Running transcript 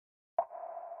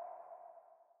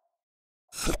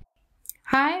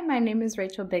Hi, my name is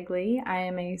Rachel Bigley. I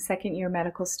am a second-year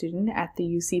medical student at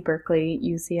the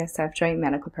Berkeley-UCSF Joint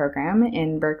Medical Program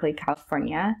in Berkeley,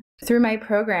 California. Through my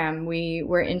program, we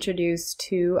were introduced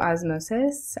to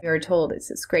Osmosis. We were told it's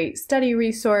this great study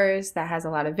resource that has a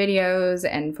lot of videos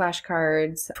and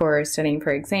flashcards for studying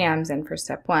for exams and for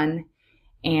step one,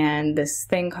 and this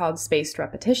thing called spaced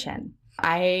repetition.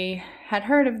 I had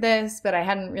heard of this, but I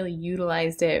hadn't really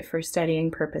utilized it for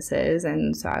studying purposes,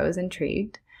 and so I was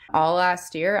intrigued. All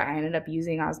last year, I ended up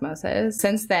using Osmosis.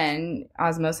 Since then,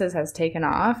 Osmosis has taken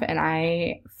off, and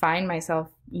I find myself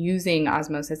using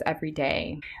Osmosis every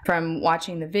day. From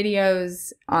watching the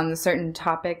videos on the certain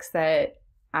topics that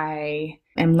I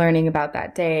am learning about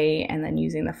that day, and then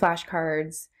using the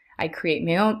flashcards. I create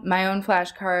my own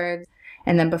flashcards,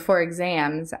 and then before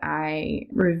exams, I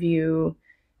review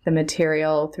the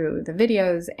material through the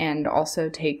videos and also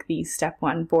take the step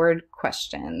one board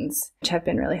questions, which have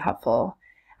been really helpful.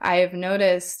 I have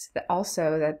noticed that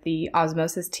also that the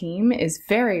Osmosis team is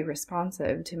very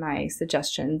responsive to my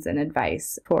suggestions and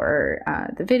advice for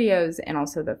the videos and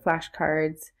also the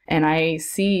flashcards, and I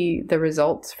see the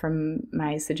results from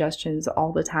my suggestions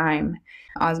all the time.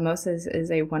 Osmosis is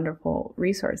a wonderful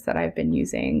resource that I've been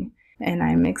using, and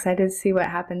I'm excited to see what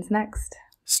happens next.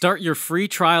 Start your free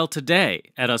trial today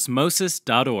at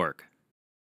osmosis.org.